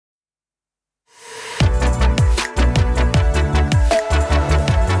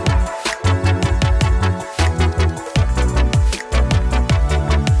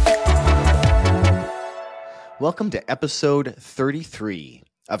Welcome to episode 33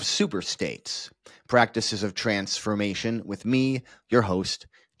 of Super States, Practices of Transformation with me, your host,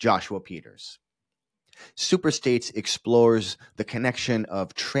 Joshua Peters. Super States explores the connection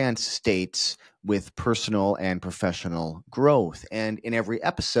of trance states with personal and professional growth. And in every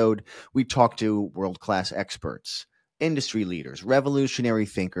episode, we talk to world-class experts, industry leaders, revolutionary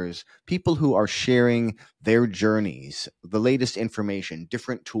thinkers, people who are sharing their journeys, the latest information,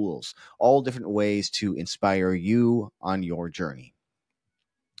 different tools, all different ways to inspire you on your journey.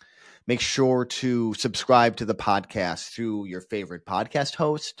 Make sure to subscribe to the podcast through your favorite podcast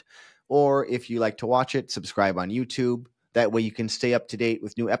host, or if you like to watch it, subscribe on YouTube. That way you can stay up to date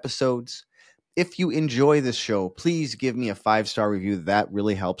with new episodes. If you enjoy this show, please give me a 5-star review. That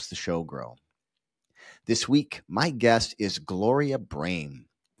really helps the show grow. This week, my guest is Gloria Brame.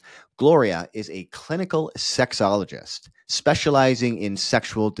 Gloria is a clinical sexologist specializing in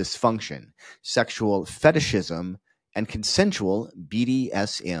sexual dysfunction, sexual fetishism, and consensual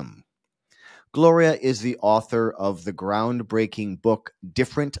BDSM. Gloria is the author of the groundbreaking book,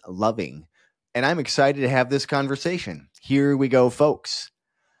 Different Loving, and I'm excited to have this conversation. Here we go, folks.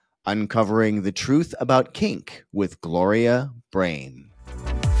 Uncovering the Truth About Kink with Gloria Brame.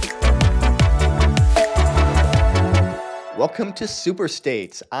 Welcome to Super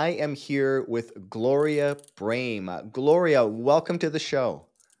States. I am here with Gloria Brame. Gloria, welcome to the show.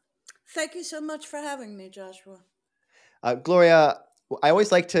 Thank you so much for having me, Joshua. Gloria, I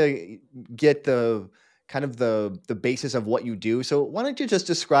always like to get the basis of what you do. So why don't you just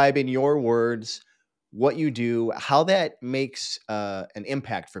describe in your words what you do, how that makes an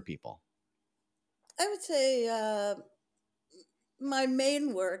impact for people? I would say my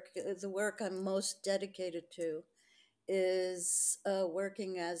main work, the work I'm most dedicated to, is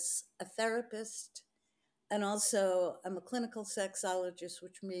working as a therapist. And also, I'm a clinical sexologist,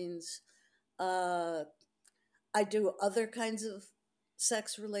 which means uh, I do other kinds of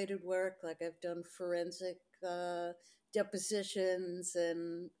sex related work, like I've done forensic depositions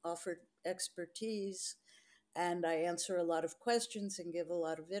and offered expertise, and I answer a lot of questions and give a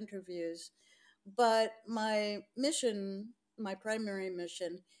lot of interviews. But my primary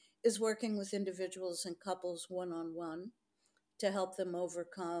mission, is working with individuals and couples one on one to help them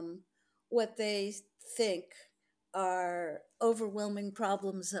overcome what they think are overwhelming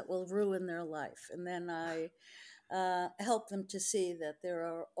problems that will ruin their life. And then I help them to see that there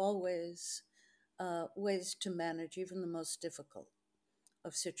are always ways to manage even the most difficult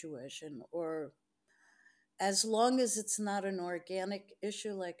of situation, or as long as it's not an organic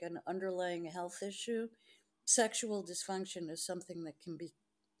issue like an underlying health issue, sexual dysfunction is something that can be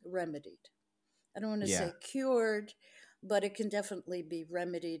remedied. I don't want to Yeah. say cured, but it can definitely be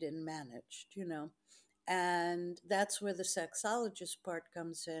remedied and managed. And that's where the sexologist part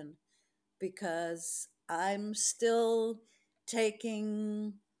comes in, because I'm still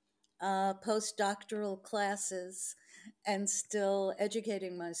taking postdoctoral classes and still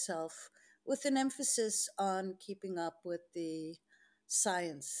educating myself with an emphasis on keeping up with the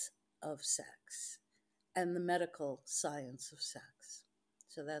science of sex and the medical science of sex.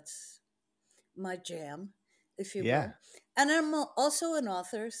 So that's my jam, if you Yeah. will. And I'm also an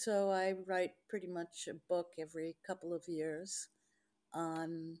author, so I write pretty much a book every couple of years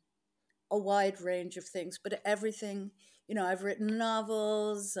on a wide range of things, but everything, I've written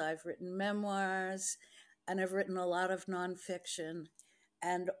novels, I've written memoirs, and I've written a lot of nonfiction,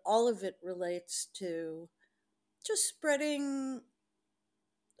 and all of it relates to just spreading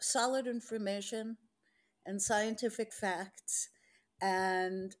solid information and scientific facts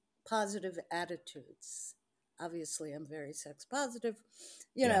and positive attitudes. Obviously, I'm very sex positive,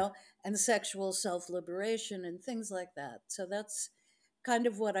 you Yeah. know, and sexual self liberation and things like that. So that's kind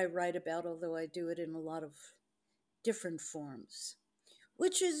of what I write about, although I do it in a lot of different forms,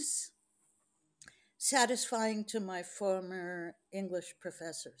 which is satisfying to my former English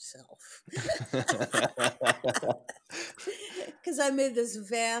professor self. Because I made this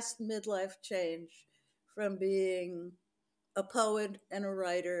vast midlife change from being a poet and a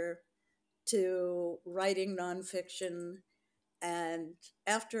writer to writing nonfiction. And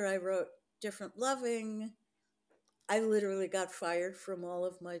after I wrote Different Loving, I literally got fired from all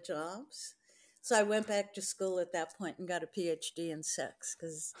of my jobs. So I went back to school at that point and got a PhD in sex,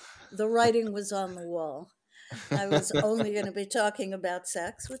 because the writing was on the wall. I was only going to be talking about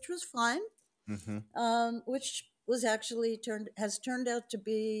sex, which was fine, hmm which was actually has turned out to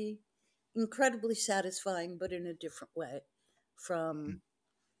be incredibly satisfying, but in a different way from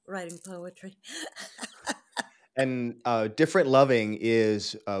writing poetry. And Different Loving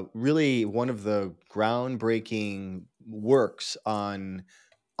is really one of the groundbreaking works on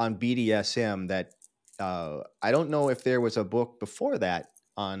BDSM that I don't know if there was a book before that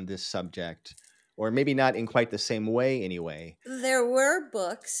on this subject, or maybe not in quite the same way anyway. There were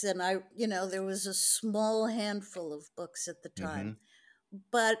books, and there was a small handful of books at the Hmm. time,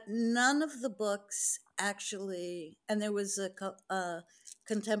 but none of the books actually, and there was a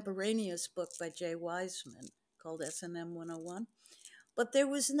contemporaneous book by Jay Wiseman called S&M 101, but there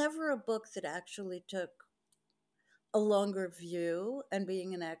was never a book that actually took a longer view. And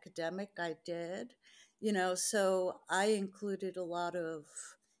being an academic, I did, so I included a lot of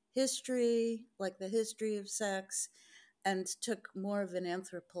history, like the history of sex, and took more of an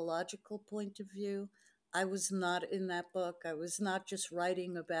anthropological point of view. I was not in that book. I was not just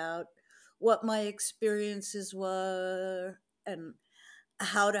writing about what my experiences were and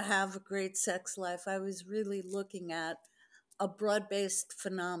how to have a great sex life. I was really looking at a broad based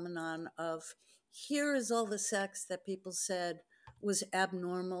phenomenon of, here is all the sex that people said was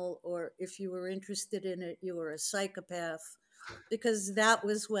abnormal, or if you were interested in it, you were a psychopath. Because that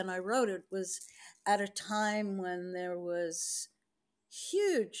was when I wrote it, was at a time when there was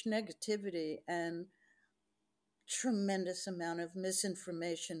huge negativity and tremendous amount of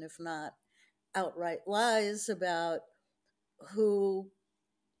misinformation, if not outright lies, about who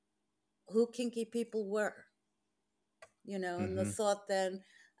kinky people were, and the Hmm. thought then,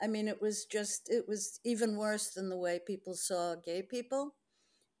 I mean, it was even worse than the way people saw gay people,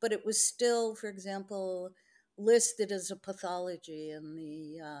 but it was still, for example, listed as a pathology in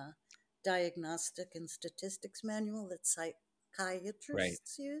the Diagnostic and Statistics Manual that Right.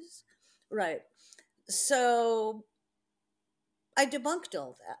 psychiatrists use. Right. So I debunked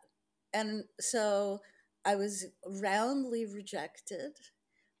all that. And so I was roundly rejected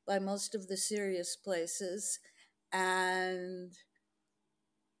by most of the serious places, and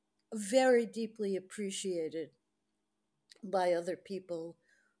very deeply appreciated by other people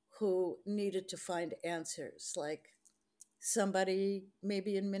who needed to find answers, like somebody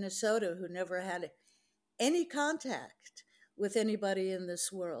maybe in Minnesota who never had any contact with anybody in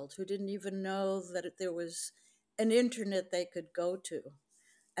this world, who didn't even know that there was an internet they could go to.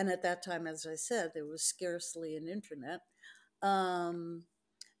 And at that time, as I said, there was scarcely an internet. Um,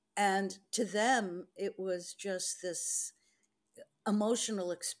 and to them, it was just this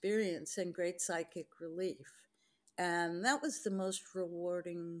emotional experience and great psychic relief. And that was the most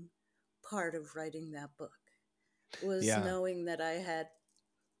rewarding part of writing that book, was Yeah. knowing that I had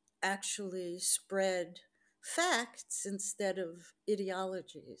actually spread facts instead of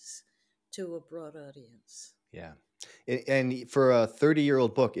ideologies to a broad audience. Yeah. And for a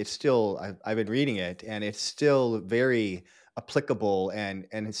 30-year-old book, it's still, I've been reading it, and it's still very applicable, and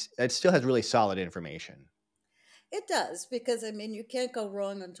it still has really solid information. It does, because I mean, you can't go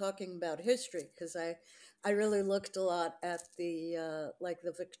wrong on talking about history, because I really looked a lot at the like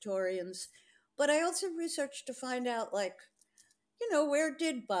the Victorians, but I also researched to find out, like, where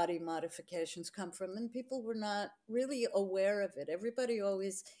did body modifications come from? And people were not really aware of it. Everybody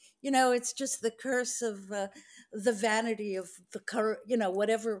always, it's just the curse of the vanity of the current,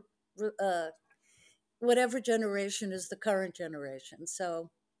 uh, whatever generation is the current generation. So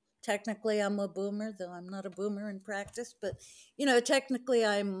technically, I'm a boomer, though I'm not a boomer in practice. But technically,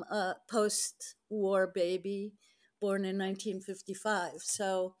 I'm a post-war baby, born in 1955.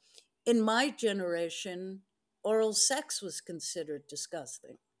 So in my generation, oral sex was considered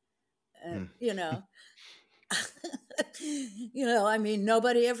disgusting. Uh, Mm. you know, I mean,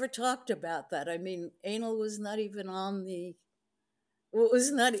 nobody ever talked about that. I mean, anal was not even on the,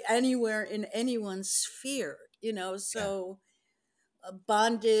 was not anywhere in anyone's sphere. Yeah. So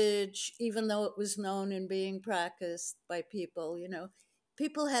bondage, even though it was known and being practiced by people,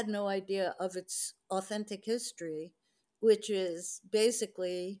 people had no idea of its authentic history, which is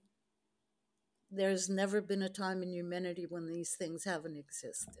basically, there's never been a time in humanity when these things haven't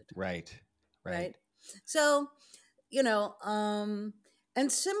existed, Right. Right. right? So, you know, um,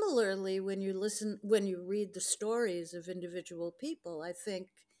 and similarly, when you read the stories of individual people, I think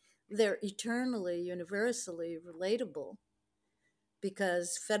they're eternally, universally relatable,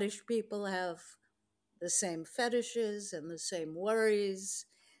 because fetish people have the same fetishes and the same worries.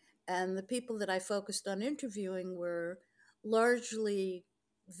 And the people that I focused on interviewing were largely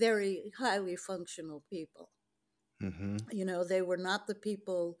very highly functional people. Hmm. They were not the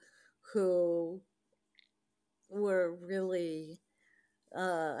people who were really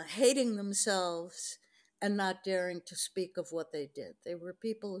hating themselves and not daring to speak of what they did. They were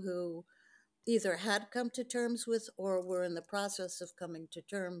people who either had come to terms with or were in the process of coming to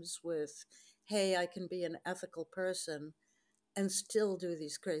terms with, hey, I can be an ethical person and still do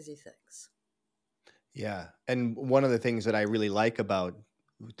these crazy things. Yeah. And one of the things that I really like about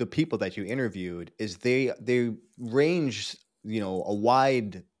the people that you interviewed is they range, a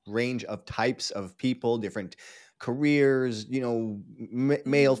wide range of types of people, different careers,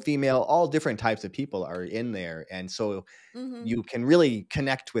 male, Mm-hmm. female, all different types of people are in there, and so Mm-hmm. you can really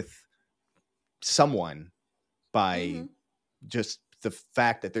connect with someone by Mm-hmm. just the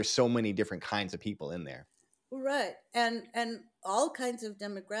fact that there's so many different kinds of people in there. Right. And all kinds of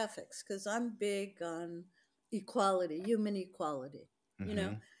demographics, because I'm big on equality, human equality, you know.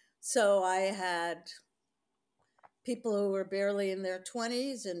 Hmm. So I had people who were barely in their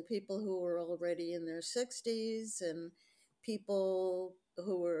 20s and people who were already in their 60s and people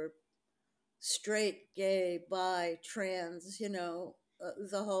who were straight, gay, bi, trans,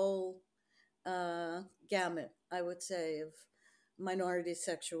 the whole gamut, I would say, of minority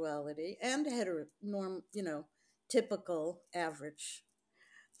sexuality and typical average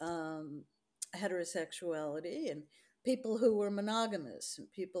um, heterosexuality, and people who were monogamous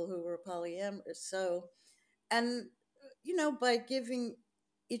and people who were polyamorous. So, and, by giving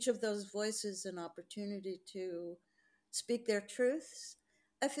each of those voices an opportunity to speak their truths,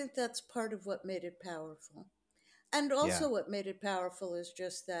 I think that's part of what made it powerful. And Yeah. also, what made it powerful is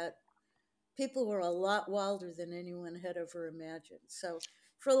just that people were a lot wilder than anyone had ever imagined. So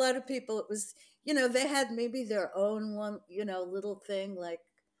for a lot of people, it was, they had maybe their own one, little thing like,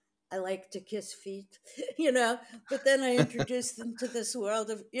 I like to kiss feet, but then I introduced them to this world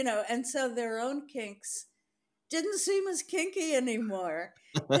of, and so their own kinks didn't seem as kinky anymore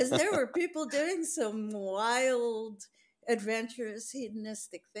because there were people doing some wild, adventurous,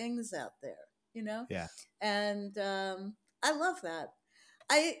 hedonistic things out there, you know? Yeah. And I love that.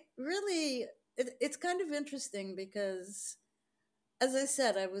 I really, it's kind of interesting because, as I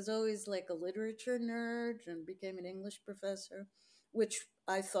said, I was always like a literature nerd and became an English professor, which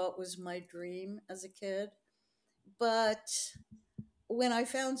I thought was my dream as a kid. But when I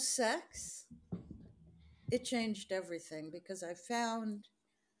found sex, it changed everything because I found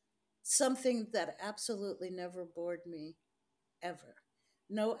something that absolutely never bored me ever.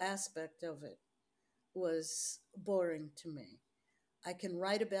 No aspect of it was boring to me. I can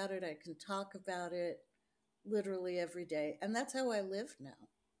write about it, I can talk about it literally every day. And that's how I live now,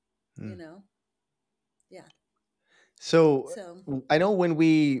 you Mm. know? Yeah. So So, I know when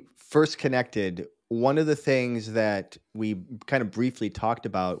we first connected, one of the things that we kind of briefly talked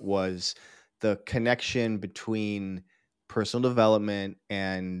about was the connection between personal development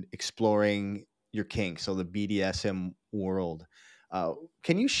and exploring your kink, so the BDSM world. Uh,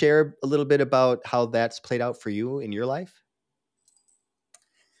 can you share a little bit about how that's played out for you in your life?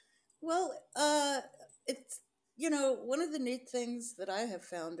 well, it's, one of the neat things that I have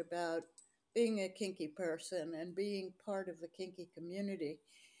found about being a kinky person and being part of the kinky community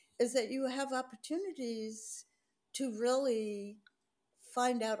is that you have opportunities to really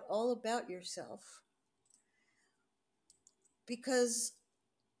find out all about yourself because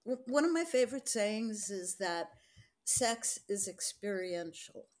one of my favorite sayings is that sex is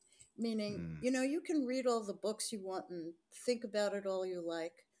experiential, meaning, Mm, you can read all the books you want and think about it all you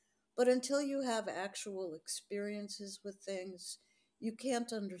like, but until you have actual experiences with things, you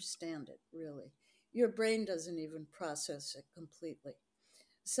can't understand it really. Your brain doesn't even process it completely.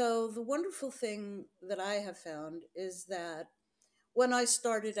 So, the wonderful thing that I have found is that when I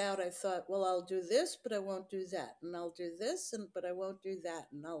started out, I thought, well, I'll do this, but I won't do that, and I'll do this, and but I won't do that,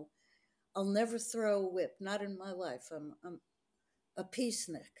 and I'll never throw a whip, not in my life. I'm a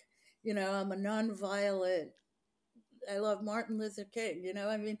peacenik, I'm a nonviolent. I love Martin Luther King,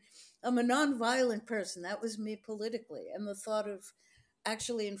 I mean, I'm a nonviolent person. That was me politically, and the thought of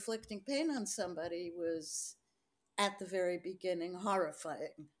actually inflicting pain on somebody was at the very beginning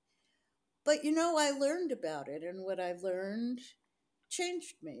horrifying. But I learned about it, and what I learned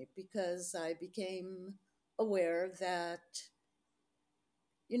changed me because I became aware that,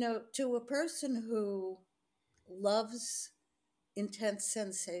 to a person who loves intense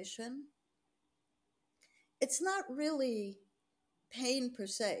sensation, it's not really pain per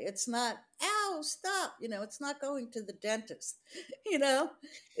se. It's not, ow, stop. It's not going to the dentist. you know,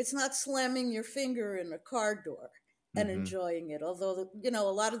 it's not slamming your finger in a car door and hmm. enjoying it. Although, a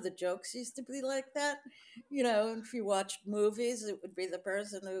lot of the jokes used to be like that. If you watched movies, it would be the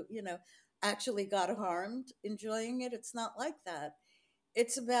person who, actually got harmed enjoying it. It's not like that.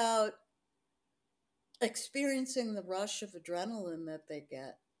 It's about experiencing the rush of adrenaline that they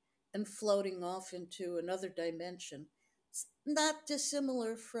get and floating off into another dimension. It's not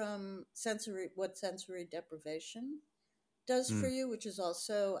dissimilar from sensory deprivation does for Mm, you, which is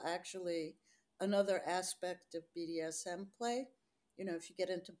also actually another aspect of BDSM play. If you get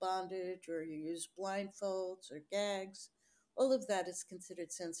into bondage or you use blindfolds or gags, All of that is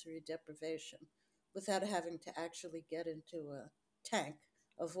considered sensory deprivation without having to actually get into a tank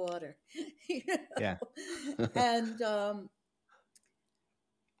of water. you Yeah. know? And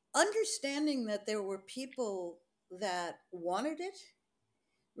understanding that there were people that wanted it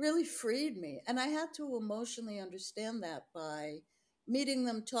really freed me. And I had to emotionally understand that by meeting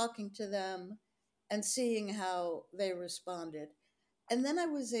them, talking to them, and seeing how they responded. And then I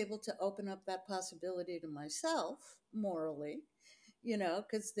was able to open up that possibility to myself morally,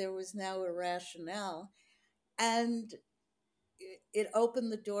 because there was now a rationale. And it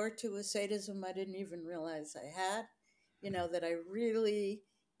opened the door to a sadism I didn't even realize I had, that I really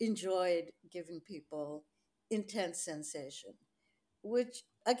enjoyed giving people intense sensation, which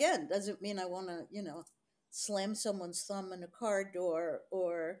again doesn't mean I want to, slam someone's thumb in a car door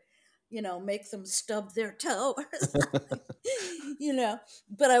or, make them stub their toe or something, you know,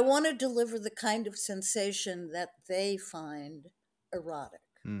 but I want to deliver the kind of sensation that they find erotic.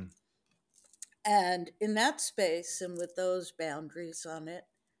 Mm. And in that space and with those boundaries on it,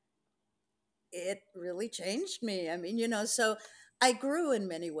 it really changed me. I mean, so I grew in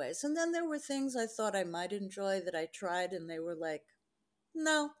many ways. And then there were things I thought I might enjoy that I tried, and they were like,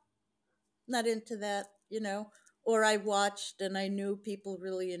 no, not into that, or I watched and I knew people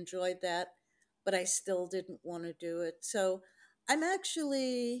really enjoyed that, but I still didn't want to do it. So I'm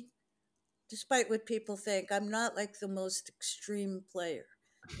actually, despite what people think, I'm not like the most extreme player.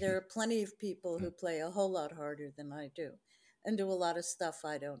 There are plenty of people who Mm. play a whole lot harder than I do and do a lot of stuff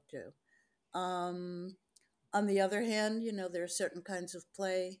I don't do. Um, on the other hand, there are certain kinds of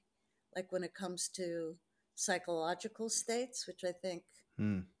play, like when it comes to psychological states, which I think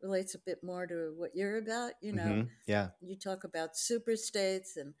Mm. relates a bit more to what you're about. Mm-hmm. Yeah. You talk about super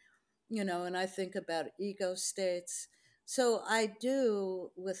states, and, and I think about ego states. So I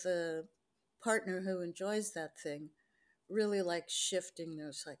do, with a partner who enjoys that thing, really like shifting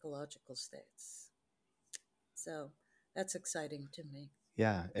their psychological states. So that's exciting to me.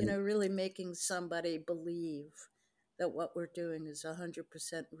 Yeah. And Really making somebody believe that what we're doing is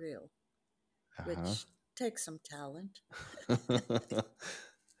 100% real, uh-huh. which takes some talent.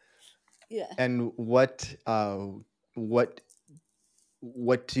 Yeah. And what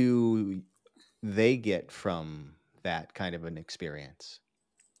what do they get from that kind of an experience?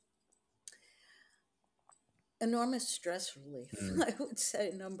 Enormous stress relief, Mm. I would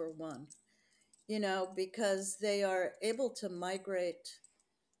say, number one, because they are able to migrate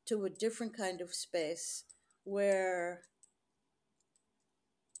to a different kind of space where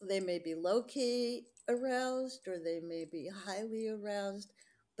they may be low key aroused or they may be highly aroused,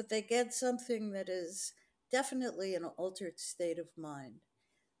 but they get something that is definitely an altered state of mind.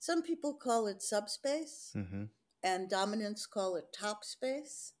 Some people call it subspace, Mm-hmm. and dominants call it top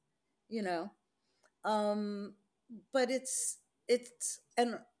space, you know. Um, but it's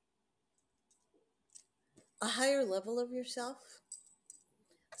a higher level of yourself.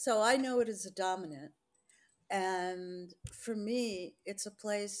 So I know it as a dominant. And for me, it's a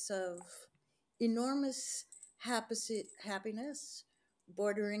place of enormous happiness,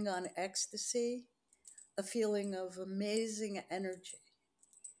 bordering on ecstasy, a feeling of amazing energy.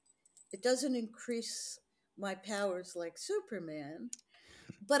 It doesn't increase my powers like Superman,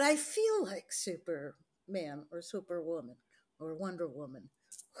 but I feel like Superman or Superwoman or Wonder Woman.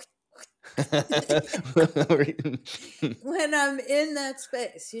 When I'm in that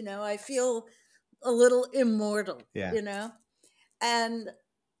space, I feel a little immortal, Yeah. And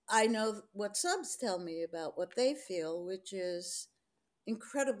I know what subs tell me about what they feel, which is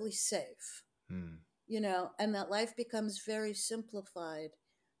incredibly safe, Mm. and that life becomes very simplified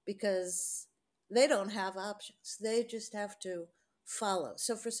because they don't have options. They just have to follow.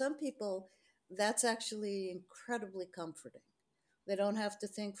 So for some people, that's actually incredibly comforting. They don't have to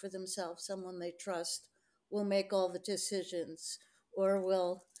think for themselves. Someone they trust will make all the decisions or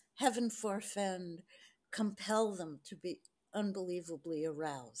will, heaven forfend, compel them to be unbelievably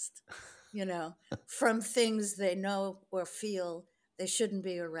aroused, from things they know or feel they shouldn't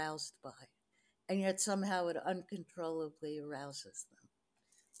be aroused by. And yet somehow it uncontrollably arouses them,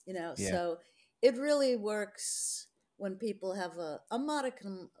 Yeah. So it really works when people have a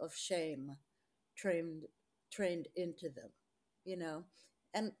modicum of shame trained trained into them, you know,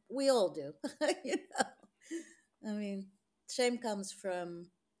 and we all do, you know. I mean, shame comes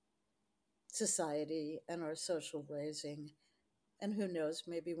from society and our social raising, and who knows,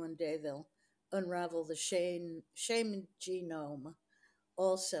 maybe one day they'll unravel the shame genome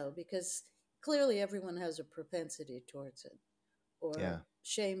also, because clearly everyone has a propensity towards it, Yeah. or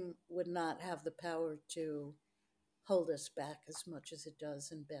shame would not have the power to hold us back as much as it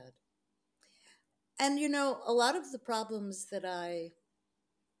does in bed. And a lot of the problems that I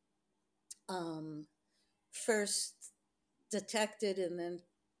um, first detected and then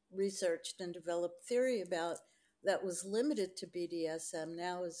researched and developed theory about that was limited to BDSM.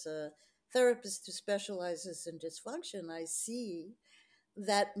 Now, as a therapist who specializes in dysfunction, I see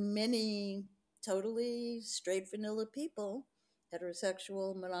that many totally straight vanilla people,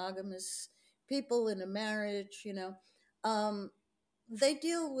 heterosexual, monogamous people in a marriage, um, they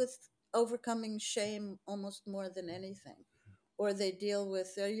deal with overcoming shame almost more than anything. Or they deal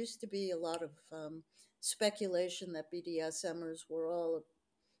with, there used to be a lot of speculation that BDSMers were all,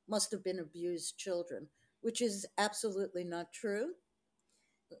 must have been abused children, which is absolutely not true.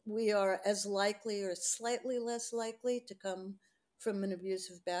 We are as likely or slightly less likely to come from an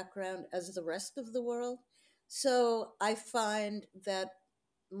abusive background as the rest of the world. So I find that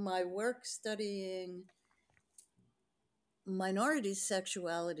my work studying minority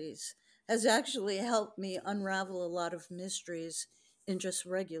sexualities has actually helped me unravel a lot of mysteries in just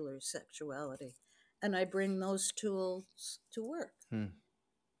regular sexuality. And I bring those tools to work Hmm.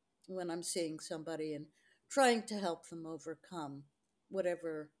 when I'm seeing somebody and trying to help them overcome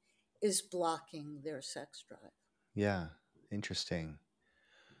whatever is blocking their sex drive. Yeah, interesting.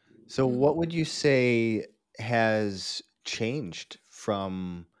 So, what Mm. would you say has changed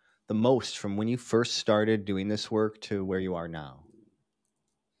from the most from when you first started doing this work to where you are now?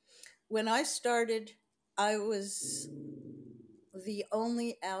 When I started, I was the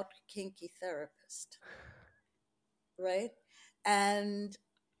only out kinky therapist, right? And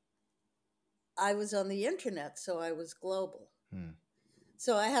I was on the internet, so I was global. Hmm.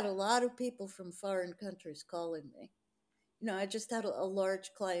 So I had a lot of people from foreign countries calling me. I just had a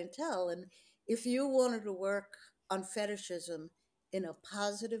large clientele. And if you wanted to work on fetishism in a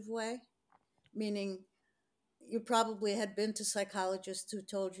positive way, meaning you probably had been to psychologists who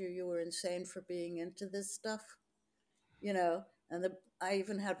told you you were insane for being into this stuff, you know, and I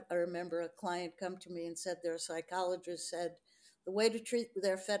remember a client come to me and said their psychologist said the way to treat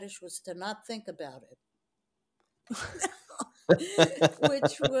their fetish was to not think about it,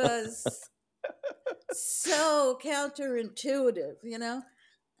 which was so counterintuitive.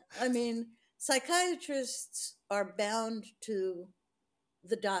 I mean, psychiatrists are bound to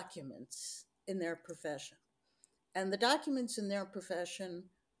the documents in their profession. And the documents in their profession,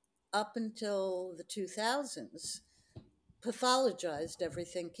 up until the 2000s, pathologized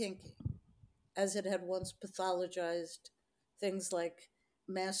everything kinky, as it had once pathologized things like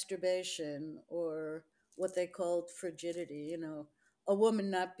masturbation or what they called frigidity. A woman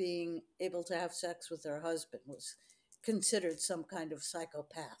not being able to have sex with her husband was considered some kind of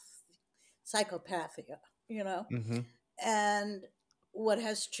psychopathia, you know? Hmm. And what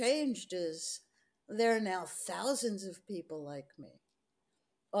has changed is there are now thousands of people like me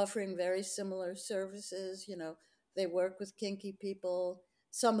offering very similar services. They work with kinky people.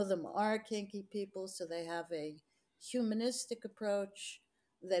 Some of them are kinky people, so they have a humanistic approach.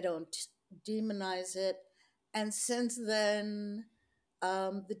 They don't demonize it. And since then,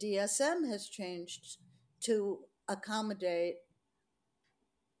 the DSM has changed to accommodate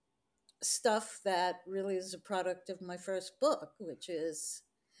stuff that really is a product of my first book, which is,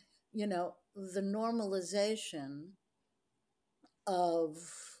 the normalization of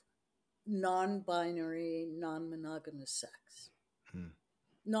non binary, non monogamous sex. Hmm.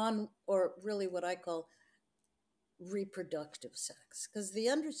 Or really what I call reproductive sex. Because the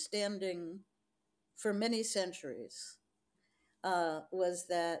understanding for many centuries was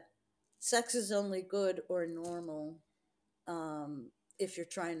that sex is only good or normal um, if you're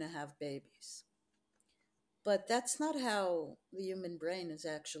trying to have babies. But that's not how the human brain is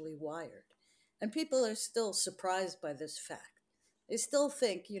actually wired. And people are still surprised by this fact. They still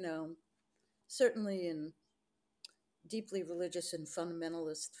think, certainly in deeply religious and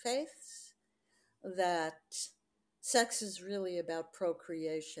fundamentalist faiths, that sex is really about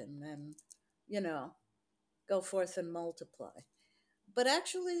procreation and, you know, go forth and multiply. But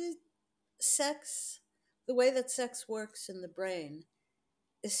actually, sex, the way that sex works in the brain,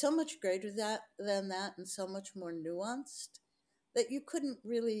 is so much greater than that and so much more nuanced that you couldn't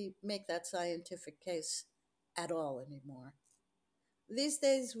really make that scientific case at all anymore. These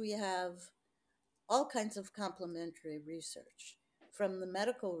days, we have all kinds of complementary research from the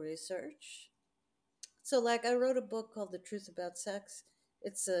medical research. So, like, I wrote a book called The Truth About Sex.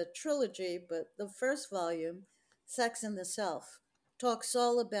 It's a trilogy, but the first volume, Sex in the Self, talks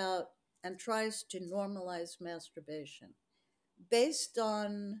all about and tries to normalize masturbation based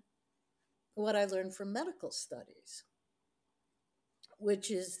on what I learned from medical studies,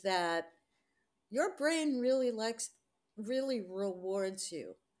 which is that your brain really rewards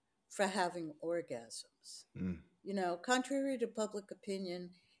you for having orgasms. Mm. Contrary to public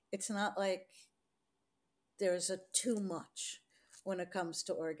opinion, it's not like there's a too much when it comes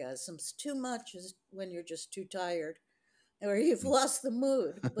to orgasms. Too much is when you're just too tired or you've lost the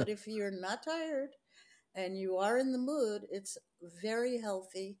mood. But if you're not tired and you are in the mood, it's very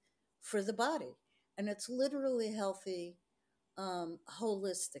healthy for the body. And it's literally healthy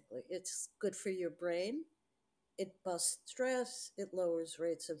holistically. It's good for your brain. It busts stress. It lowers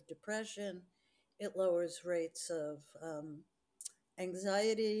rates of depression. It lowers rates of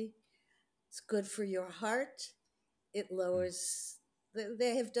anxiety. It's good for your heart. It Mm. lowers,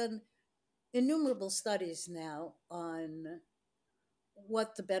 they have done innumerable studies now on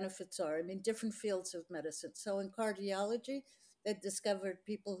what the benefits are. I mean, different fields of medicine. So in cardiology, they discovered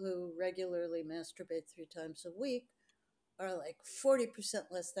people who regularly masturbate 3 times a week are like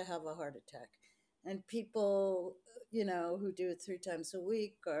 40% less to have a heart attack. And people, who do it 3 times a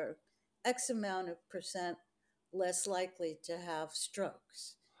week are X amount of percent less likely to have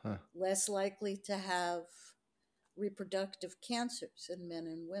strokes, Huh. less likely to have reproductive cancers in men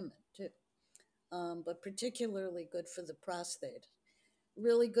and women, too. But particularly good for the prostate,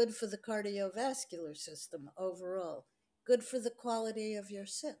 really good for the cardiovascular system overall, good for the quality of your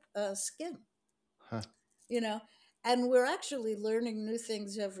skin, Huh. you know. And we're actually learning new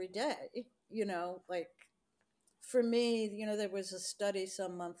things every day, like for me, there was a study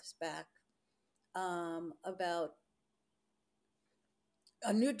some months back about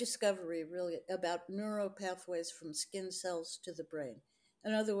a new discovery really about neural pathways from skin cells to the brain.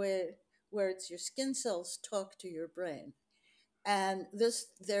 In other words, your skin cells talk to your brain. And this,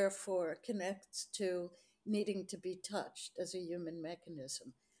 therefore, connects to needing to be touched as a human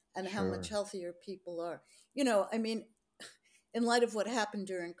mechanism and how much Sure. healthier people are. I mean, in light of what happened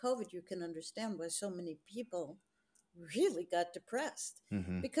during COVID, you can understand why so many people really got depressed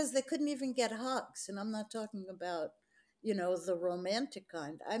Mm-hmm. because they couldn't even get hugs. And I'm not talking about, the romantic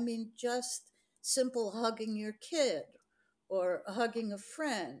kind. I mean, just simple hugging your kid or hugging a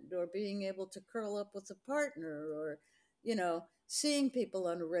friend or being able to curl up with a partner or, seeing people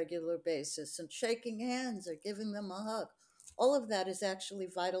on a regular basis and shaking hands or giving them a hug. All of that is actually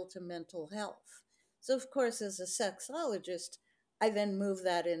vital to mental health. So, of course, as a sexologist, I then move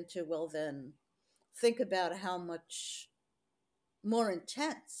that into, well, then think about how much more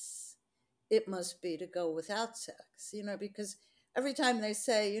intense it must be to go without sex, because every time they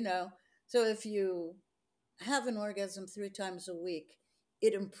say, so if you have an orgasm 3 times a week,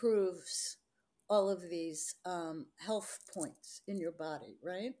 it improves all of these health points in your body,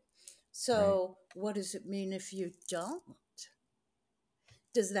 right? Right. So, what does it mean if you don't?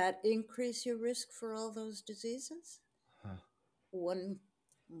 Does that increase your risk for all those diseases? Huh. One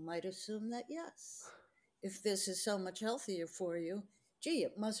might assume that yes. If this is so much healthier for you, gee,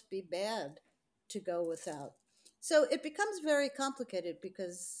 it must be bad to go without. So it becomes very complicated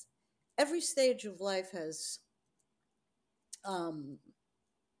because every stage of life has um,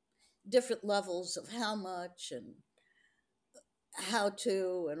 different levels of how much and how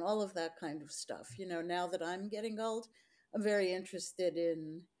to and all of that kind of stuff. Now that I'm getting old, I'm very interested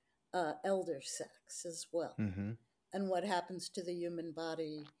in elder sex as well Mm-hmm. and what happens to the human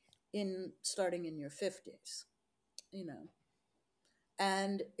body in starting in your 50s, you know.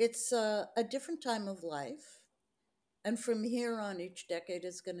 And it's a different time of life. And from here on, each decade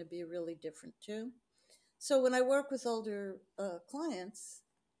is going to be really different too. So when I work with older clients,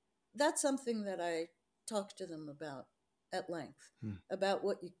 that's something that I talk to them about at length, Mm. about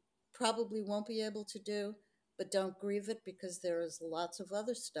what you probably won't be able to do, but don't grieve it because there is lots of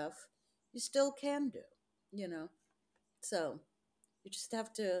other stuff you still can do, you know. So you just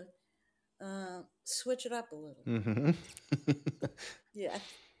have to switch it up a little. Mm-hmm. Yeah.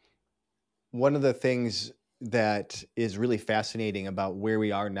 One of the things that is really fascinating about where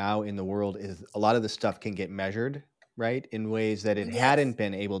we are now in the world is a lot of the stuff can get measured, right, in ways that it Yes. hadn't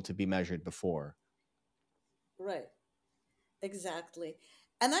been able to be measured before. Right. Exactly.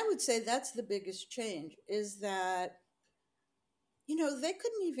 And I would say that's the biggest change is that, they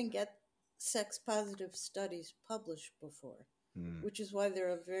couldn't even get sex positive studies published before, Mm. which is why there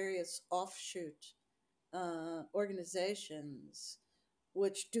are various offshoot organizations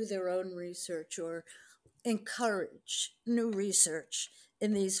which do their own research or encourage new research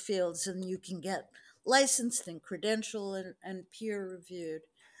in these fields. And you can get licensed and credentialed and peer reviewed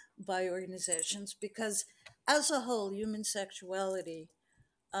by organizations because, as a whole, human sexuality,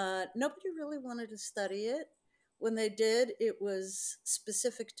 nobody really wanted to study it. When they did, it was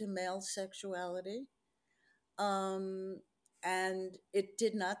specific to male sexuality. Um, and it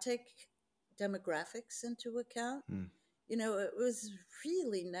did not take demographics into account. Mm. It was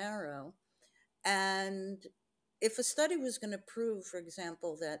really narrow. And if a study was going to prove, for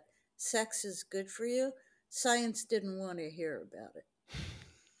example, that sex is good for you, science didn't want to hear about it,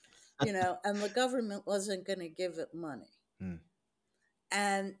 and the government wasn't going to give it money. Mm.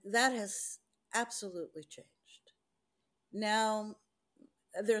 And that has absolutely changed. Now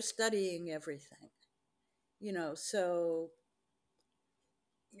they're studying everything, so,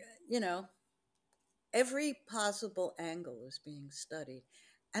 you know, every possible angle is being studied.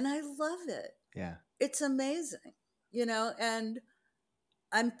 And I love it. Yeah. It's amazing, and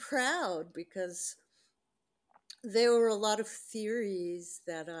I'm proud because there were a lot of theories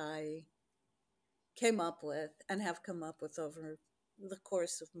that I came up with and have come up with over the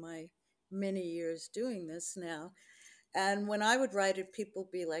course of my many years doing this now. And when I would write it, people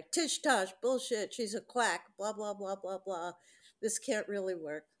would be like, Tish Tosh, bullshit, she's a quack, blah, blah, blah, blah, blah. This can't really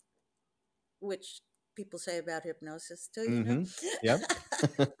work, which people say about hypnosis too, Mm-hmm. Yep.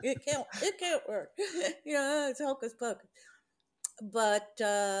 it can't work. It's hocus pocus. But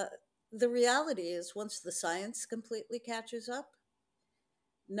the reality is, once the science completely catches up,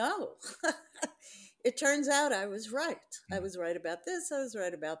 no. It turns out I was right. I Mm. was right about this, I was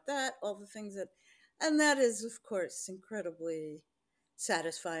right about that, all the things that, and that is, of course, incredibly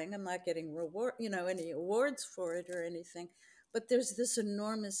satisfying. I'm not getting any awards for it or anything, but there's this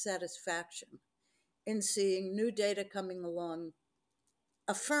enormous satisfaction in seeing new data coming along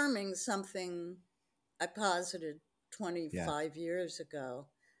affirming something I posited Yeah. 25 years ago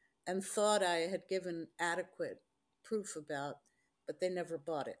and thought I had given adequate proof about, but they never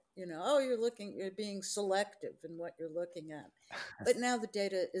bought it. Oh, you're being selective in what you're looking at. But now the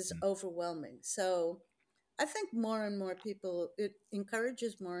data is Mm. overwhelming. So I think more and more people, it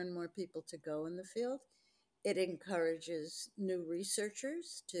encourages more and more people to go in the field. It encourages new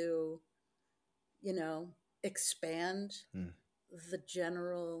researchers to, you know, expand Mm. the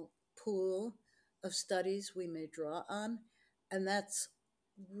general pool of studies we may draw on. And that's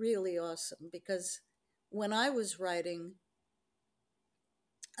really awesome because when I was writing,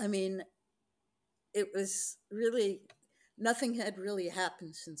 I mean, it was really, nothing had really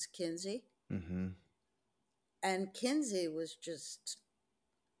happened since Kinsey. Mm-hmm. And Kinsey was just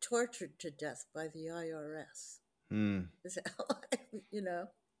tortured to death by the IRS. Mm. So, you know,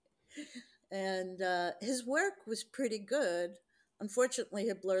 and his work was pretty good. Unfortunately,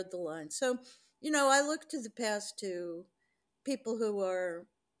 it blurred the line. So, I look to the past to people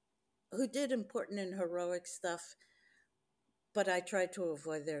who did important and heroic stuff, but I try to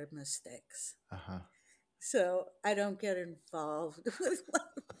avoid their mistakes. Uh-huh. So I don't get involved with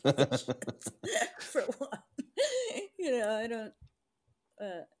politicians for one. I don't.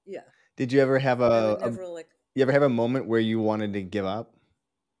 Yeah, Did you ever have I would a never like you ever have a moment where you wanted to give up?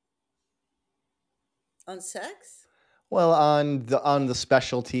 on sex. Well, on the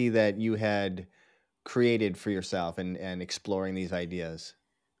specialty that you had created for yourself and exploring these ideas.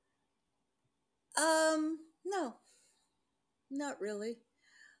 No, not really.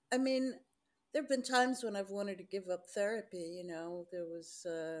 I mean, there have been times when I've wanted to give up therapy. There was,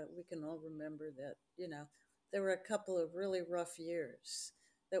 we can all remember that, there were a couple of really rough years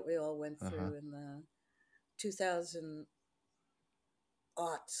that we all went Uh-huh. through in the 2000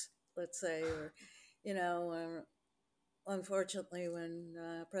 aughts, let's say, or, unfortunately, when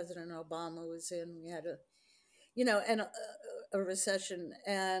President Obama was in, we had a recession,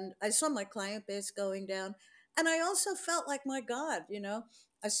 and I saw my client base going down, and I also felt like, my God,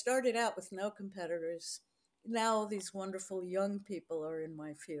 I started out with no competitors. Now all these wonderful young people are in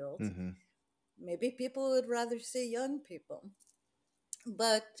my field. Mm-hmm. Maybe people would rather see young people,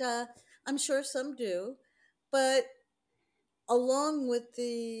 but I'm sure some do. But along with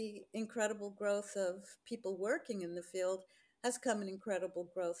the incredible growth of people working in the field has come an incredible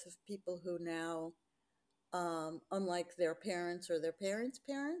growth of people who now, unlike their parents or their parents'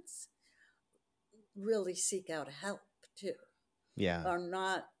 parents, really seek out help too, Yeah. are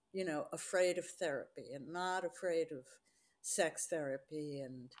not, afraid of therapy and not afraid of sex therapy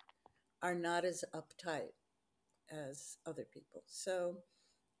and are not as uptight as other people. So,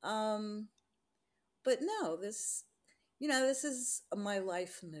 um, but no, this is my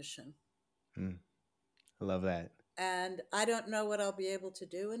life mission. Mm. I love that. And I don't know what I'll be able to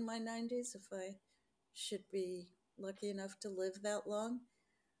do in my 90s if I should be lucky enough to live that long.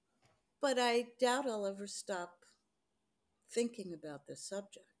 But I doubt I'll ever stop thinking about this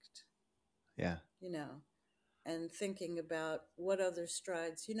subject, Yeah. you know, and thinking about what other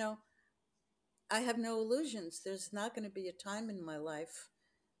strides. I have no illusions. There's not going to be a time in my life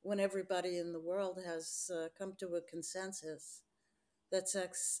when everybody in the world has come to a consensus that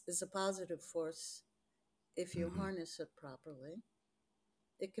sex is a positive force if you Hmm. harness it properly.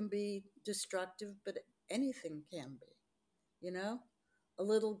 It can be destructive, but anything can be, you know? A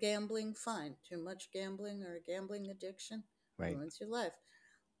little gambling, fine. Too much gambling or a gambling addiction Right. ruins your life.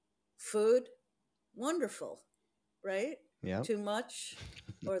 Food, wonderful, right? Yep. Too much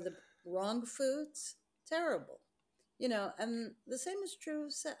or the wrong foods, terrible. And the same is true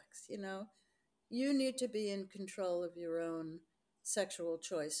of sex. You need to be in control of your own sexual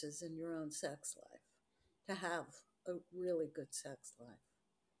choices and your own sex life to have a really good sex life.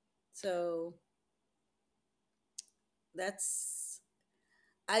 So that's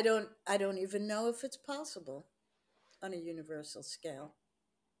I don't even know if it's possible on a universal scale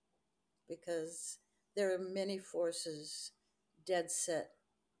because there are many forces dead set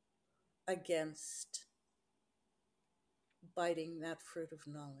against biting that fruit of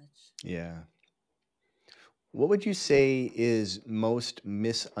knowledge. Yeah. What would you say is most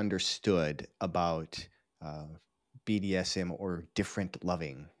misunderstood about uh, BDSM or different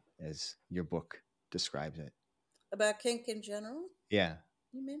loving, as your book describes it? About kink in general, Yeah.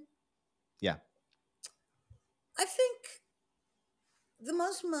 you mean? Yeah. I think the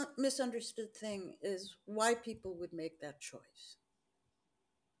most misunderstood thing is why people would make that choice.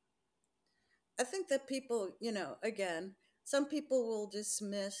 I think that people, again, some people will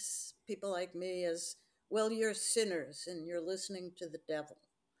dismiss people like me as, well, you're sinners and you're listening to the devil,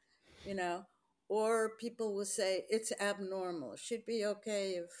 you know, or people will say it's abnormal. She'd be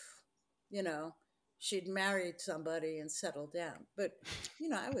okay if, you know, she'd married somebody and settled down. But,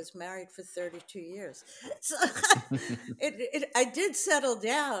 I was married for 32 years. So I did settle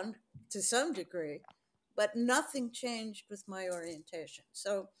down to some degree, but nothing changed with my orientation.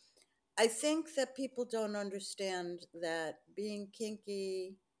 So I think that people don't understand that being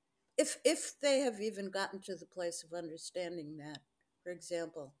kinky, if they have even gotten to the place of understanding that, for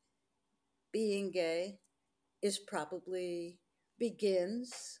example, being gay is probably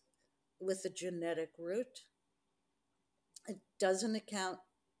begins with a genetic root. It doesn't account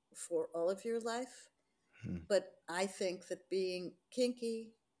for all of your life, Hmm. but I think that being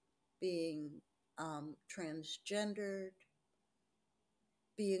kinky, being transgendered,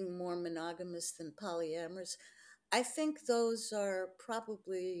 being more monogamous than polyamorous, I think those are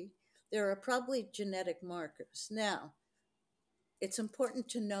probably there are probably genetic markers. Now, it's important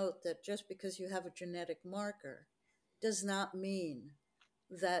to note that just because you have a genetic marker does not mean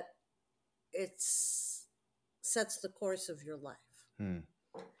that it's sets the course of your life. Hmm.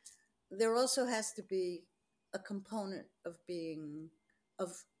 There also has to be a component of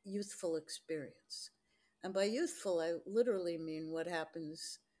youthful experience. And by youthful, I literally mean what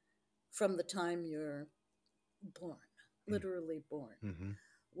happens from the time you're born, literally born. Mm-hmm.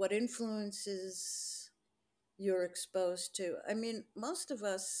 What influences you're exposed to. I mean, most of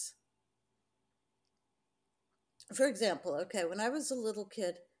us, for example, okay, when I was a little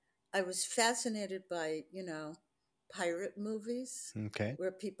kid, I was fascinated by, pirate movies Okay.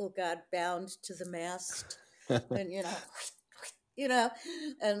 where people got bound to the mast and, you know,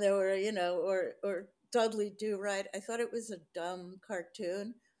 and there were, or Dudley Do Right. I thought it was a dumb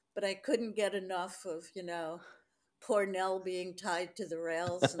cartoon, but I couldn't get enough of, poor Nell being tied to the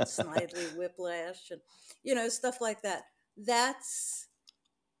rails and Snidely Whiplash and, stuff like that. That's,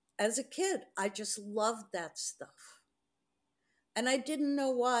 as a kid, I just loved that stuff. And I didn't know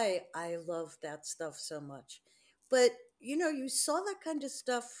why I loved that stuff so much. But, you saw that kind of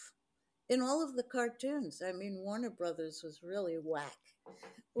stuff in all of the cartoons. I mean, Warner Brothers was really whack Yeah.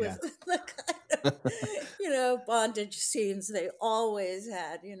 with the kind of, bondage scenes they always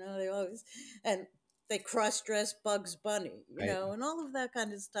had, they always, and they cross dressed Bugs Bunny, Right. and all of that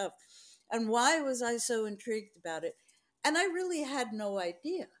kind of stuff. And why was I so intrigued about it? And I really had no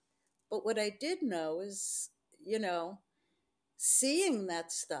idea. But what I did know is, you know, seeing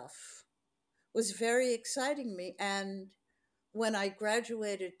that stuff was very exciting me. And when I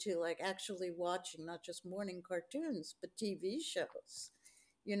graduated to like actually watching not just morning cartoons, but TV shows,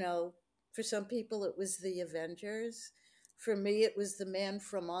 you know, for some people it was the Avengers. For me, it was The Man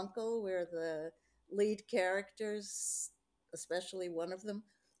from Uncle, where the lead characters, especially one of them,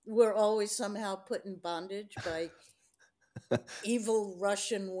 were always somehow put in bondage by evil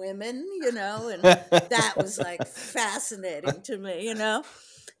Russian women, and that was like fascinating to me.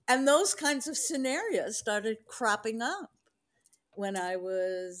 And those kinds of scenarios started cropping up when I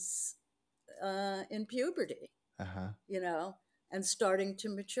was in puberty, Uh-huh. you know, and starting to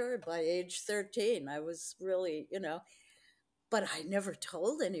mature by age 13. I was really, but I never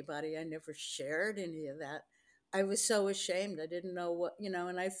told anybody. I never shared any of that. I was so ashamed. I didn't know what,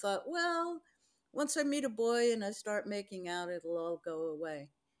 and I thought, well, once I meet a boy and I start making out, it'll all go away.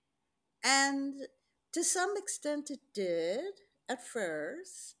 And To some extent, it did at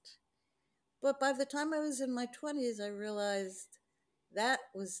first. But by the time I was in my 20s, I realized that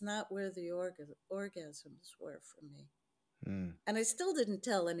was not where the orgasms were for me. Mm. And I still didn't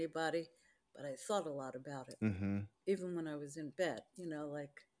tell anybody, but I thought a lot about it, Mm-hmm. even when I was in bed.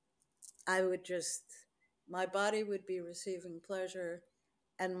 Like I would just, my body would be receiving pleasure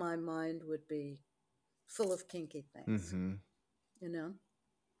and my mind would be full of kinky things, Mm-hmm. you know?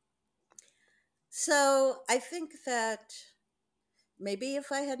 So I think that maybe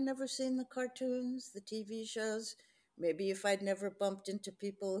if I had never seen the cartoons, the TV shows, maybe if I'd never bumped into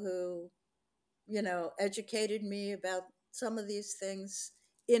people who, educated me about some of these things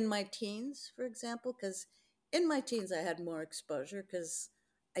in my teens, for example, because in my teens I had more exposure because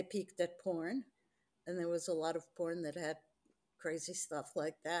I peeked at porn and there was a lot of porn that had crazy stuff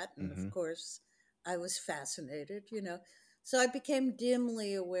like that. And of Mm-hmm. course, I was fascinated. So I became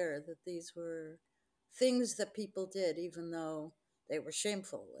dimly aware that these were things that people did, even though they were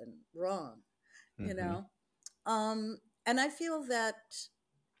shameful and wrong, you Mm-hmm. know? Um, and I feel that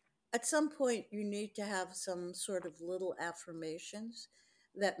at some point you need to have some sort of little affirmations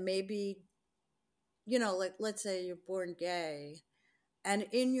that maybe, like let's say you're born gay and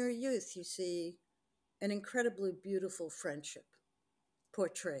in your youth you see an incredibly beautiful friendship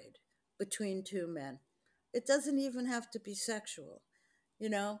portrayed between two men. It doesn't even have to be sexual, you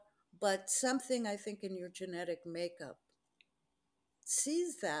know, but something I think in your genetic makeup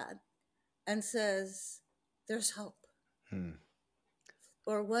sees that and says, there's hope. Mm.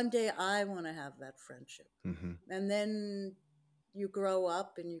 Or one day I want to have that friendship. Mm-hmm. And then you grow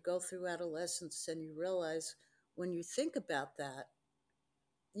up and you go through adolescence and you realize when you think about that,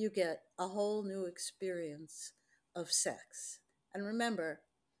 you get a whole new experience of sex. And remember,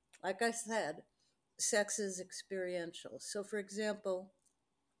 like I said, sex is experiential. So, for example,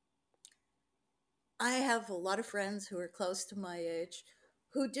 I have a lot of friends who are close to my age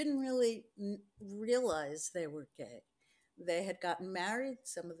who didn't really realize they were gay. They had gotten married,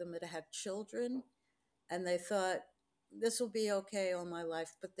 some of them had had children, and they thought, this will be okay all my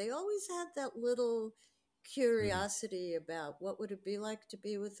life. But they always had that little Mm. curiosity about what would it be like to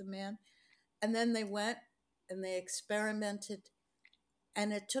be with a man. And then they went and they experimented,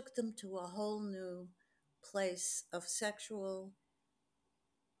 and it took them to a whole new place of sexual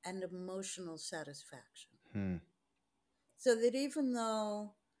and emotional satisfaction. Mm. So that even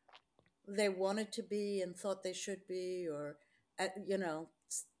though they wanted to be and thought they should be, or,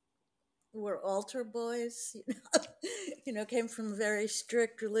 were altar boys, came from very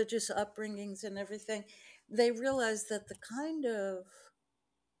strict religious upbringings and everything, they realized that the kind of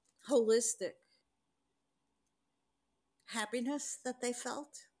holistic happiness that they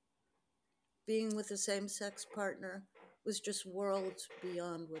felt being with a same sex partner was just worlds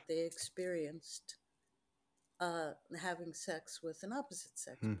beyond what they experienced having sex with an opposite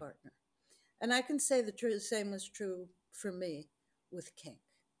sex Mm. partner. And I can say the same was true for me with kink.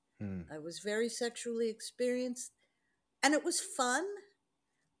 Mm. I was very sexually experienced, and it was fun,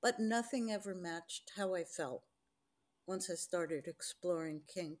 but nothing ever matched how I felt once I started exploring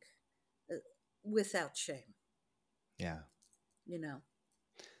kink uh, without shame, Yeah. you know,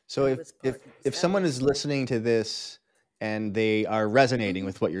 So and if with if partners. if That someone was is like, listening to this and they are resonating mm-hmm,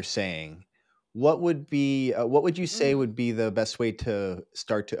 with what you're saying, what would you say mm-hmm. would be the best way to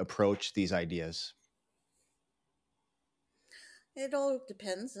start to approach these ideas? It all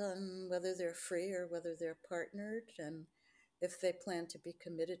depends on whether they're free or whether they're partnered, and if they plan to be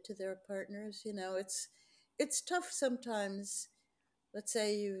committed to their partners. It's tough sometimes. Let's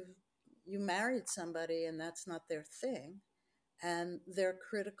say you married somebody and that's not their thing, and they're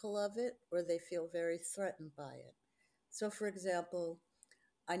critical of it or they feel very threatened by it. So, for example,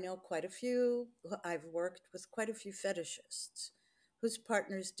 I know quite a few. I've worked with quite a few fetishists whose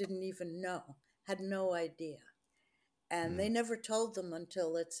partners didn't even know, had no idea, and they Mm. never told them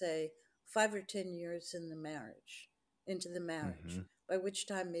until, let's say, 5 or 10 years into the Mm-hmm. marriage, by which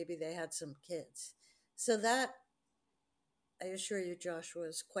time maybe they had some kids. So that, I assure you, Joshua,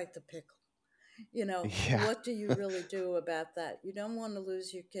 is quite the pickle. Yeah. What do you really do about that? You don't want to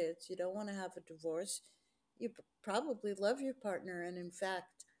lose your kids. You don't want to have a divorce. You probably love your partner. And in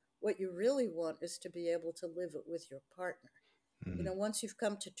fact, what you really want is to be able to live it with your partner. Mm. Once you've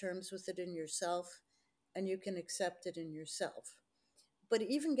come to terms with it in yourself and you can accept it in yourself. But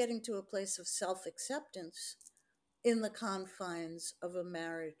even getting to a place of self acceptance in the confines of a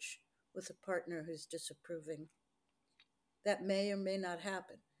marriage with a partner who's disapproving, that may or may not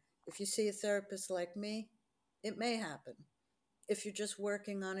happen. If you see a therapist like me, it may happen. If you're just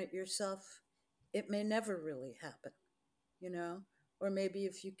working on it yourself, it may never really happen, you know? or maybe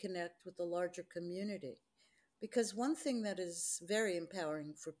if you connect with a larger community. Because one thing that is very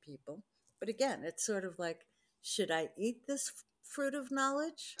empowering for people, but again, it's sort of like, should I eat this fruit of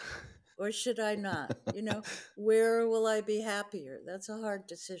knowledge or should I not? Where will I be happier? That's a hard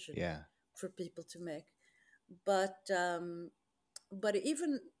decision Yeah. for people to make. But but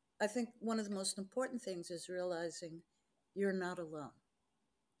even I think one of the most important things is realizing you're not alone.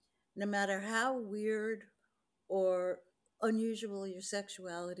 No matter how weird or unusual your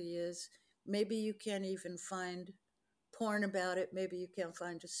sexuality is, maybe you can't even find porn about it, maybe you can't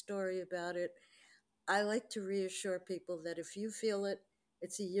find a story about it. I like to reassure people that if you feel it,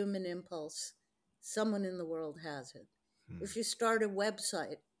 it's a human impulse. Someone in the world has it. Hmm. If you start a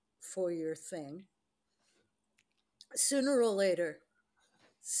website for your thing, sooner or later,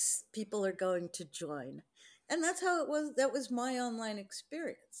 people are going to join. And that's how it was. That was my online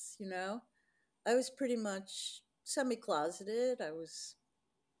experience. I was pretty much semi closeted. I was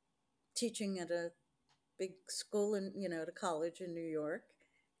teaching at a big school at a college in New York.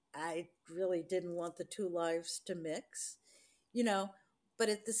 I really didn't want the two lives to mix, you know, but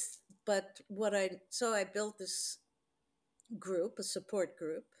at this, but what so I built this group, a support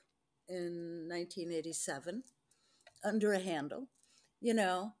group in 1987 under a handle, you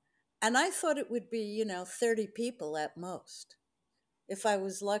know, and I thought it would be, 30 people at most. If I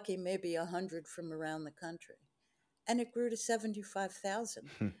was lucky, maybe 100 from around the country. And it grew to 75,000.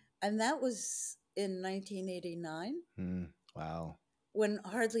 Hmm. And that was in 1989 Hmm. Wow. when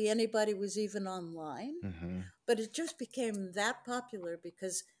hardly anybody was even online. Hmm. But it just became that popular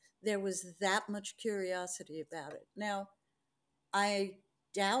because there was that much curiosity about it. Now, I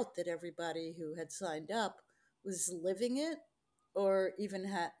doubt that everybody who had signed up was living it or even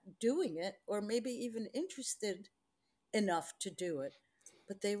doing it or maybe even interested enough to do it,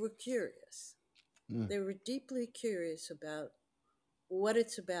 but they were curious. Mm. They were deeply curious about what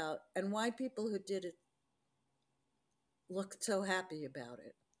it's about and why people who did it looked so happy about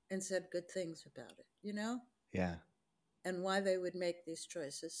it and said good things about it, Yeah. and why they would make these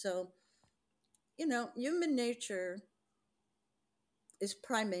choices. So, human nature is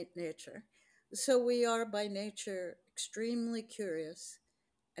primate nature. So we are by nature extremely curious,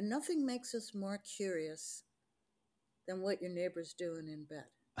 and nothing makes us more curious than what your neighbor's doing in bed.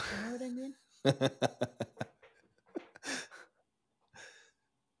 You know what I mean?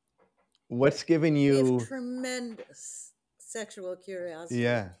 What's given We have you? tremendous sexual curiosity.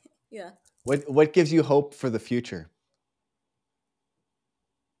 Yeah. Yeah. What gives you hope for the future?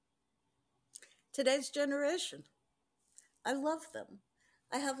 Today's generation, I love them.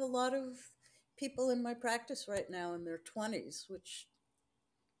 I have a lot of people in my practice right now in their 20s, which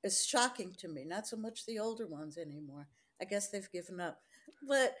is shocking to me. Not so much the older ones anymore. I guess they've given up.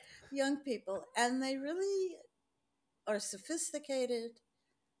 But young people, and they really are sophisticated.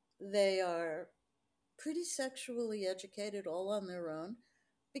 They are pretty sexually educated all on their own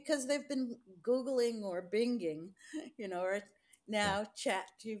because they've been Googling or Binging, or Yeah. now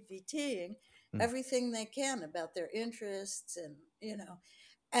chat GPTing Mm. everything they can about their interests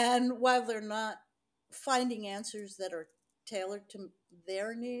and while they're not finding answers that are tailored to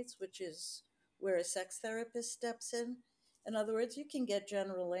their needs, which is where a sex therapist steps in. In other words, you can get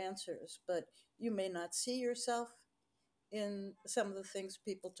general answers, but you may not see yourself in some of the things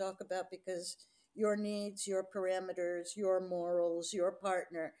people talk about because your needs, your parameters, your morals, your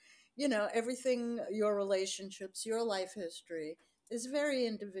partner, everything, your relationships, your life history is very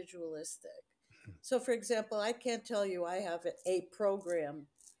individualistic. So, for example, I can't tell you I have a program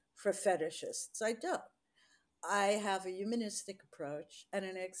for fetishists. I don't. I have a humanistic approach and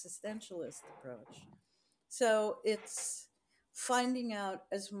an existentialist approach. So it's finding out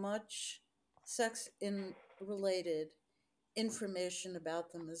as much sex in related information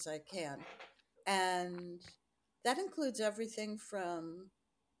about them as I can. And that includes everything from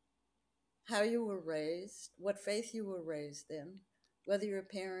how you were raised, what faith you were raised in, whether your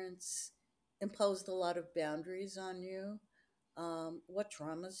parents imposed a lot of boundaries on you, what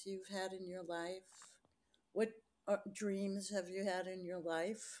traumas you've had in your life, what dreams have you had in your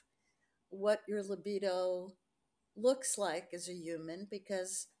life, what your libido looks like as a human,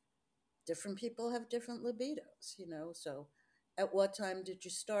 because different people have different libidos. So, at what time did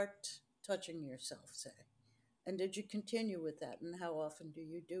you start touching yourself, say? And did you continue with that? And how often do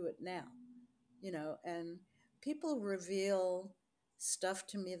you do it now? And people reveal stuff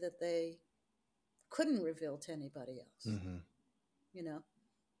to me that they couldn't reveal to anybody else, Hmm. you know?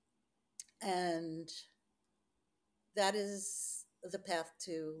 And that is the path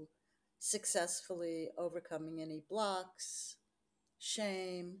to successfully overcoming any blocks,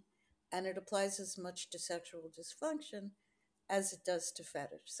 shame, and it applies as much to sexual dysfunction as it does to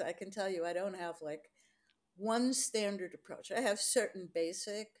fetish. So I can tell you, I don't have like one standard approach. I have certain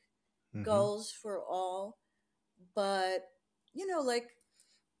basic Mm-hmm. goals for all, but like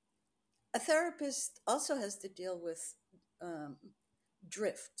a therapist also has to deal with um,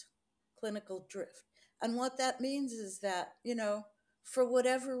 drift, clinical drift. And what that means is that, for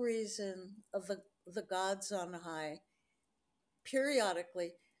whatever reason of the gods on high,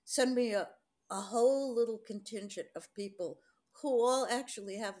 periodically send me a whole little contingent of people who all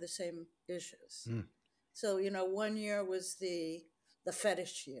actually have the same issues. Mm. So, one year was the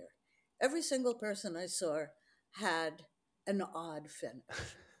fetish year. Every single person I saw had an odd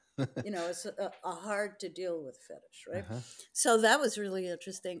fetish. It's a hard to deal with fetish, right? Uh-huh. So that was really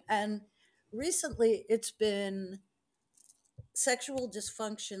interesting. And recently, it's been sexual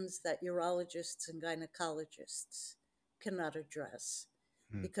dysfunctions that urologists and gynecologists cannot address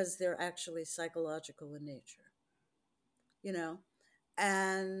Mm. because they're actually psychological in nature, you know?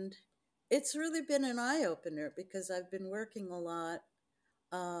 And it's really been an eye opener because I've been working a lot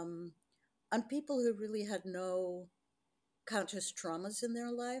um, on people who really had no conscious traumas in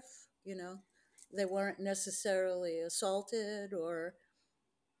their life, They weren't necessarily assaulted, or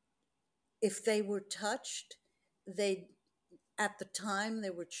if they were touched, they at the time they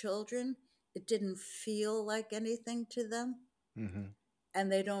were children, it didn't feel like anything to them. Mm-hmm.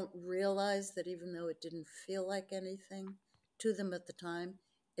 And they don't realize that even though it didn't feel like anything to them at the time,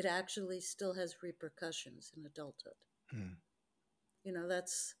 it actually still has repercussions in adulthood. Mm.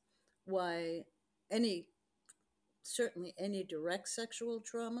 That's why any, certainly any direct sexual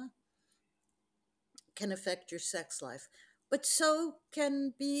trauma can affect your sex life. But so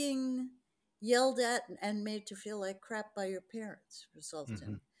can being yelled at and made to feel like crap by your parents result Mm-hmm.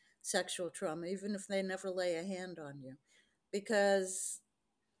 in sexual trauma, even if they never lay a hand on you. Because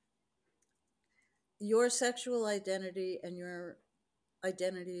your sexual identity and your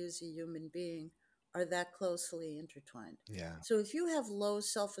identity as a human being are that closely intertwined. Yeah. So if you have low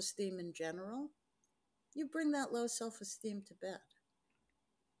self esteem in general, you bring that low self esteem to bed.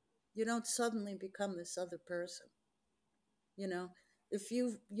 You don't suddenly become this other person. you know if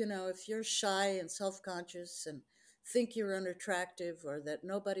you're shy and self-conscious and think you're unattractive, or that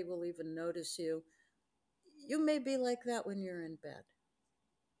nobody will even notice you, you may be like that when you're in bed.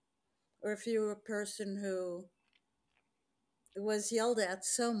 Or if you're a person who was yelled at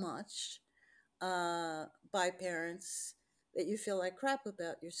so much by parents that you feel like crap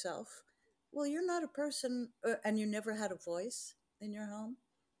about yourself, well, you're not a person, and you never had a voice in your home,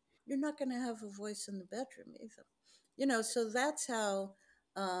 you're not going to have a voice in the bedroom either. So that's how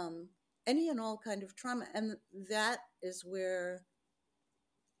um, any and all kind of trauma, and that is where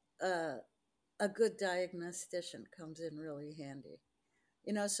uh, a good diagnostician comes in really handy.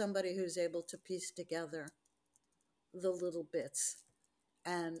 Somebody who's able to piece together the little bits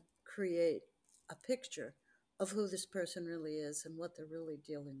and create a picture of who this person really is and what they're really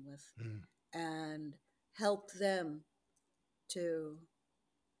dealing with, Mm. and help them to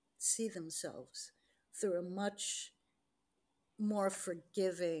see themselves through a much more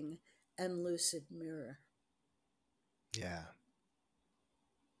forgiving and lucid mirror. Yeah.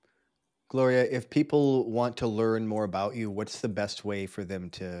 Gloria, if people want to learn more about you, what's the best way for them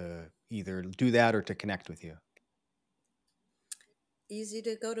to either do that or to connect with you? Easy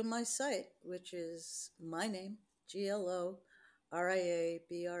to go to my site, which is my name,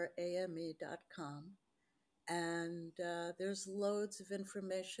 GLORABRAME.com. And there's loads of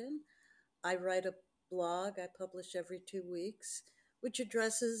information. I write a blog I publish every 2 weeks, which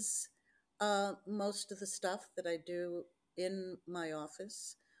addresses most of the stuff that I do in my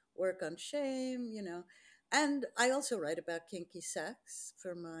office, work on shame, And I also write about kinky sex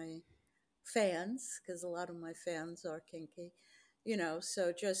for my fans, because a lot of my fans are kinky,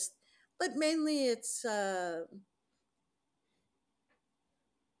 so just, but mainly it's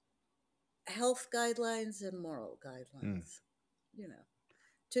health guidelines and moral Mm. guidelines, you know,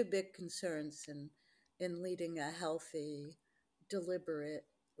 two big concerns in leading a healthy, deliberate,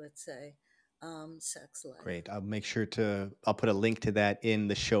 let's say, sex life. Great. I'll put a link to that in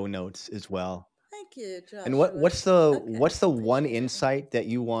the show notes as well. Thank you, And Joshua. Okay, what's the one appreciate it. insight that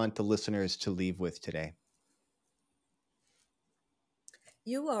you want the listeners to leave with today?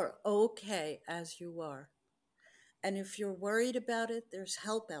 You are okay as you are. And if you're worried about it, there's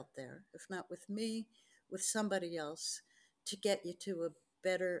help out there, if not with me, with somebody else, to get you to a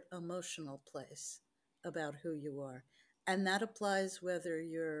better emotional place about who you are. And that applies whether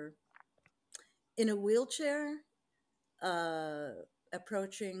you're in a wheelchair, uh,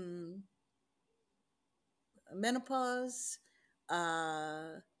 approaching menopause,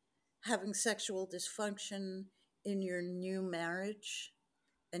 uh, having sexual dysfunction in your new marriage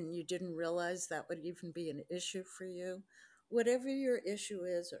and you didn't realize that would even be an issue for you. Whatever your issue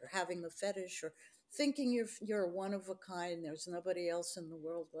is, or having a fetish, or thinking you're one of a kind, there's nobody else in the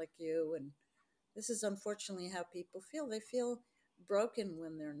world like you, and this is unfortunately how people feel. They feel broken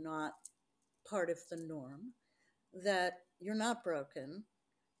when they're not part of the norm. That you're not broken.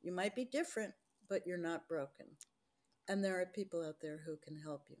 You might be different, but you're not broken. And there are people out there who can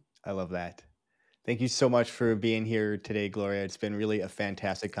help you. I love that. Thank you so much for being here today, Gloria. It's been really a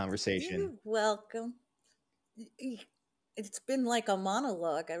fantastic conversation. You're welcome. It's been like a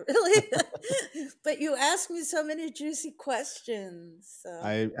monologue. I really, but you asked me so many juicy questions. So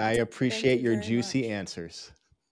I thank appreciate you your very juicy much. answers.